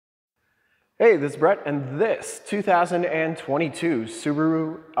Hey, this is Brett, and this 2022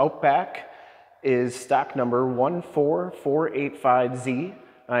 Subaru Outback is stock number 14485Z.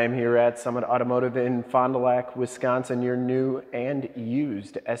 I am here at Summit Automotive in Fond du Lac, Wisconsin, your new and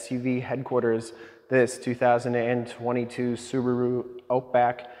used SUV headquarters. This 2022 Subaru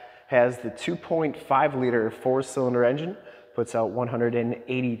Outback has the 2.5-liter four-cylinder engine, puts out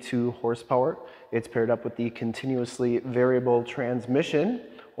 182 horsepower. It's paired up with the continuously variable transmission,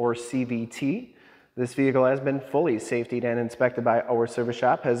 or CVT. This vehicle has been fully safetied and inspected by our service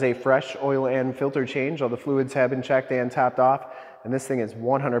shop, has a fresh oil and filter change. All the fluids have been checked and topped off, and this thing is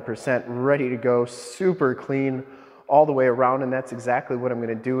 100% ready to go, super clean all the way around, and that's exactly what I'm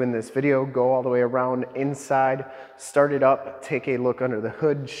going to do in this video. Go all the way around inside, start it up, take a look under the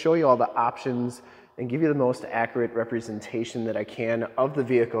hood, show you all the options, and give you the most accurate representation that I can of the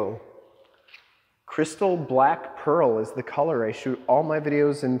vehicle. Crystal Black Pearl is the color. I shoot all my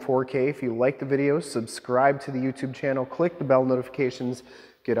videos in 4K. If you like the videos, subscribe to the YouTube channel, click the bell notifications,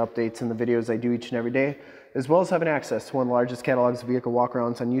 get updates in the videos I do each and every day, as well as having access to one of the largest catalogs of vehicle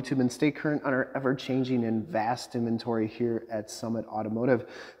walkarounds on YouTube, and stay current on our ever-changing and vast inventory here at Summit Automotive.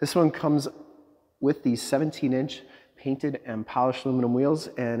 This one comes with the 17-inch painted and polished aluminum wheels,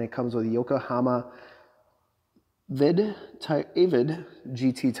 and it comes with Yokohama Avid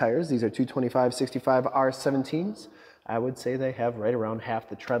GT tires. These are 225/65 R17s. I would say they have right around half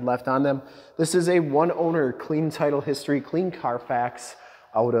the tread left on them. This is a one-owner, clean title history, clean CARFAX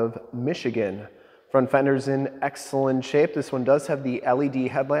out of Michigan. Front fender's in excellent shape. This one does have the LED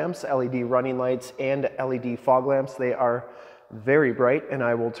headlamps, LED running lights, and LED fog lamps. They are very bright, and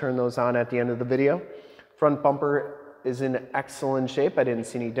I will turn those on at the end of the video. Front bumper is in excellent shape. I didn't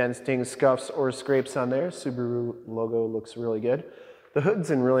see any dents, dings, scuffs, or scrapes on there. Subaru logo looks really good. The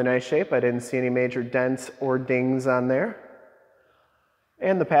hood's in really nice shape. I didn't see any major dents or dings on there.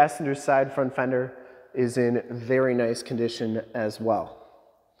 And the passenger side front fender is in very nice condition as well.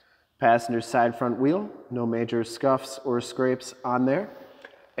 Passenger side front wheel, no major scuffs or scrapes on there.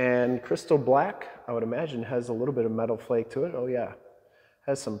 And crystal black, I would imagine, has a little bit of metal flake to it. Oh yeah.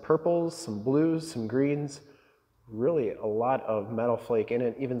 Has some purples, some blues, some greens. Really a lot of metal flake in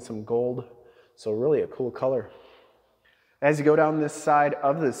it, even some gold, so really a cool color. As you go down this side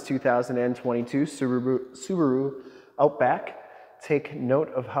of this 2022 Subaru Outback, take note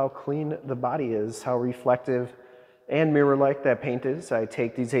of how clean the body is, how reflective and mirror-like that paint is. I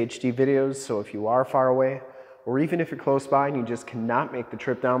take these HD videos, so if you are far away, or even if you're close by and you just cannot make the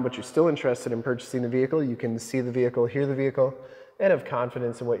trip down, but you're still interested in purchasing the vehicle, you can see the vehicle, hear the vehicle, and have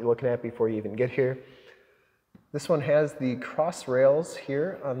confidence in what you're looking at before you even get here. This one has the cross rails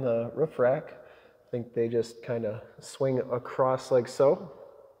here on the roof rack. I think they just kind of swing across like so.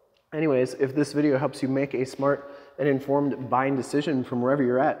 Anyways, if this video helps you make a smart and informed buying decision from wherever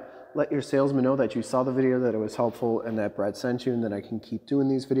you're at, let your salesman know that you saw the video, that it was helpful, and that Brett sent you, and that I can keep doing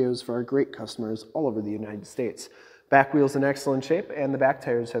these videos for our great customers all over the United States. Back wheel's in excellent shape, and the back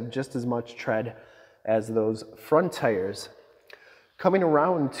tires have just as much tread as those front tires. Coming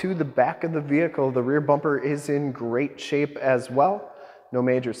around to the back of the vehicle, the rear bumper is in great shape as well. No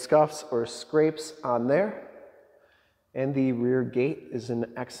major scuffs or scrapes on there. And the rear gate is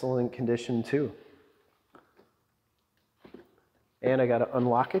in excellent condition too. And I gotta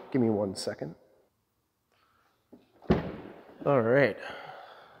unlock it. Give me 1 second. All right.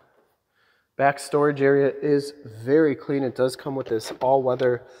 Back storage area is very clean. It does come with this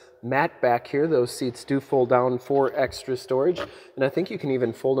all-weather mat back here. Those seats do fold down for extra storage, and I think you can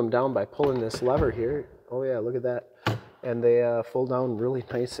even fold them down by pulling this lever here. Oh yeah, look at that. And they fold down really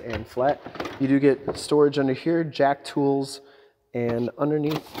nice and flat. You do get storage under here, jack tools, and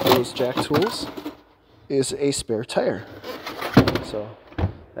underneath those jack tools is a spare tire. So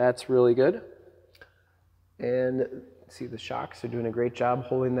that's really good. And see, the shocks are doing a great job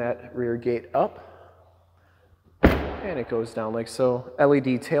holding that rear gate up. And it goes down like so.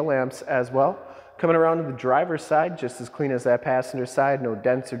 LED tail lamps as well. Coming around to the driver's side, just as clean as that passenger side. No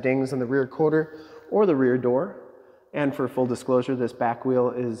dents or dings on the rear quarter or the rear door. And for full disclosure, this back wheel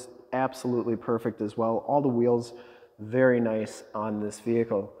is absolutely perfect as well. All the wheels very nice on this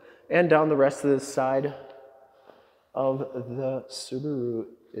vehicle. And down the rest of this side of the Subaru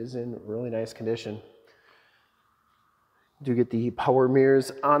is in really nice condition. Do get the power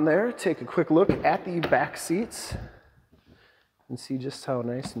mirrors on there. Take a quick look at the back seats and see just how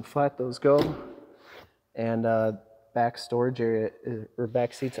nice and flat those go. And back storage area, or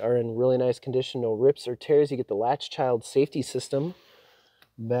back seats, are in really nice condition. No rips or tears. You get the latch child safety system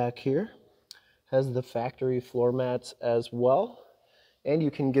back here. Has the factory floor mats as well. And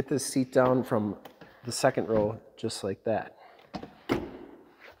you can get this seat down from the second row just like that.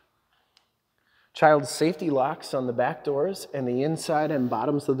 Child safety locks on the back doors, and the inside and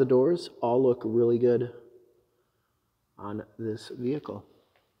bottoms of the doors all look really good on this vehicle.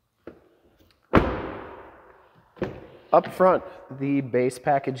 Up front, the base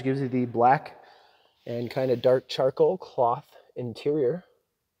package gives you the black and kind of dark charcoal cloth interior.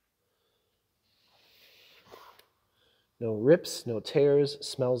 No rips, no tears,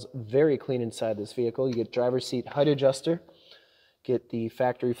 smells very clean inside this vehicle. You get driver's seat height adjuster, get the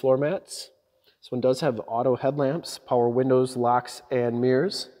factory floor mats. This one does have auto headlamps, power windows, locks, and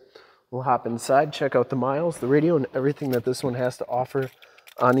mirrors. We'll hop inside, check out the miles, the radio, and everything that this one has to offer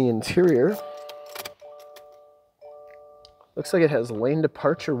on the interior. Looks like it has lane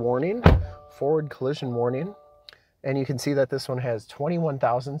departure warning, forward collision warning, and you can see that this one has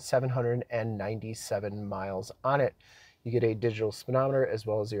 21,797 miles on it. You get a digital speedometer as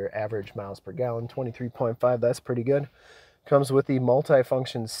well as your average miles per gallon, 23.5, that's pretty good. Comes with the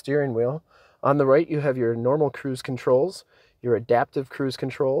multi-function steering wheel. On the right, you have your normal cruise controls, your adaptive cruise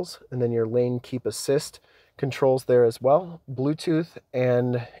controls, and then your lane keep assist controls there as well. Bluetooth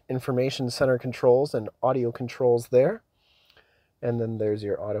and information center controls and audio controls there. And then there's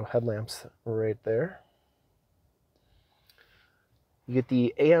your auto headlamps right there. You get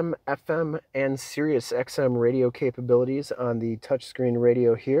the AM, FM, and Sirius XM radio capabilities on the touchscreen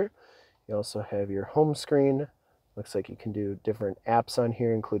radio here. You also have your home screen. Looks like you can do different apps on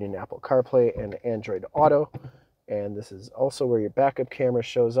here, including Apple CarPlay and Android Auto. And this is also where your backup camera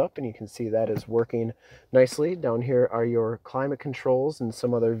shows up, and you can see that is working nicely. Down here are your climate controls and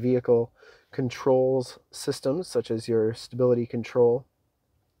some other vehicle controls systems, such as your stability control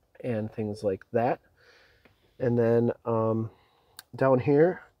and things like that. And then down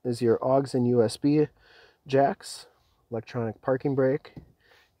here is your AUX and USB jacks, electronic parking brake,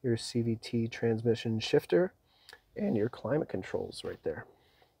 your CVT transmission shifter, and your climate controls right there.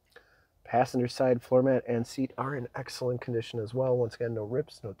 Passenger side floor mat and seat are in excellent condition as well. Once again, no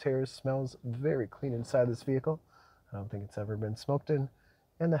rips, no tears, smells very clean inside this vehicle. I don't think it's ever been smoked in.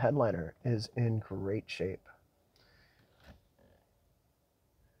 And the headliner is in great shape.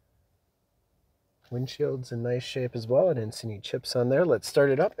 Windshield's in nice shape as well. I didn't see any chips on there. Let's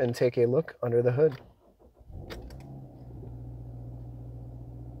start it up and take a look under the hood.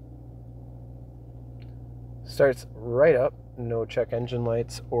 Starts right up, no check engine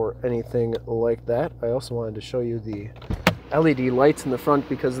lights or anything like that. I also wanted to show you the LED lights in the front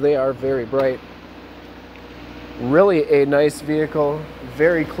because they are very bright. Really a nice vehicle,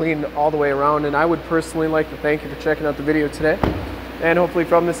 very clean all the way around, and I would personally like to thank you for checking out the video today. And hopefully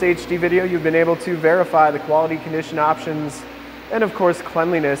from this HD video you've been able to verify the quality, condition, options, and of course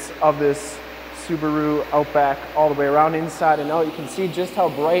cleanliness of this Subaru Outback all the way around, inside and out. You can see just how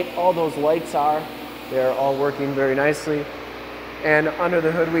bright all those lights are. They're all working very nicely. And under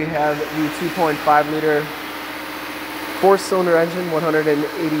the hood we have the 2.5 liter 4-cylinder engine,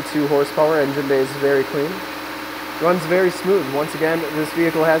 182 horsepower. Engine bay is very clean. Runs very smooth. Once again, this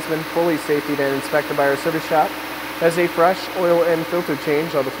vehicle has been fully safetied and inspected by our service shop. Has a fresh oil and filter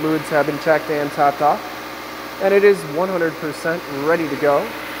change. All the fluids have been checked and topped off. And it is 100% ready to go.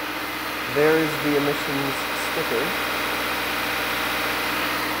 There is the emissions sticker.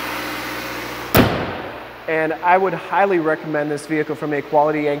 And I would highly recommend this vehicle from a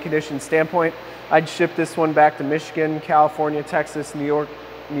quality and condition standpoint. I'd ship this one back to Michigan, California, Texas, New York,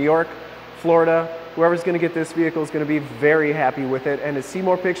 Florida. Whoever's going to get this vehicle is going to be very happy with it. And to see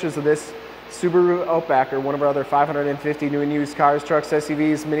more pictures of this Subaru Outback or one of our other 550 new and used cars, trucks,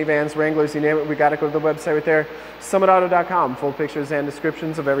 SUVs, minivans, Wranglers, you name it, we got to go to the website right there, summitauto.com. Full pictures and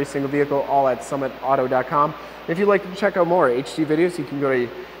descriptions of every single vehicle, all at summitauto.com. If you'd like to check out more HD videos, you can go to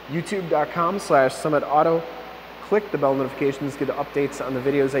youtube.com/summitauto. Click the bell notifications, get updates on the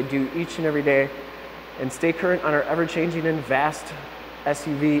videos I do each and every day, and stay current on our ever-changing and vast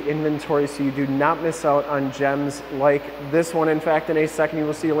SUV inventory so you do not miss out on gems like this one. In fact, in a second you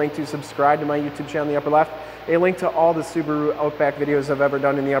will see a link to subscribe to my YouTube channel in the upper left, a link to all the Subaru Outback videos I've ever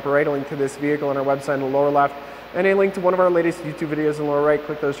done in the upper right, a link to this vehicle on our website in the lower left, and a link to one of our latest YouTube videos in the lower right.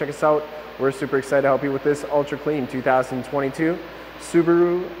 Click those, check us out. We're super excited to help you with this ultra clean 2022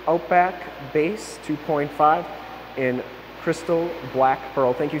 Subaru Outback Base 2.5 in crystal black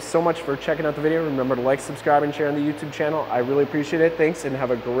pearl. Thank you so much for checking out the video. Remember to like, subscribe, and share on the YouTube channel. I really appreciate it. Thanks, and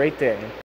have a great day.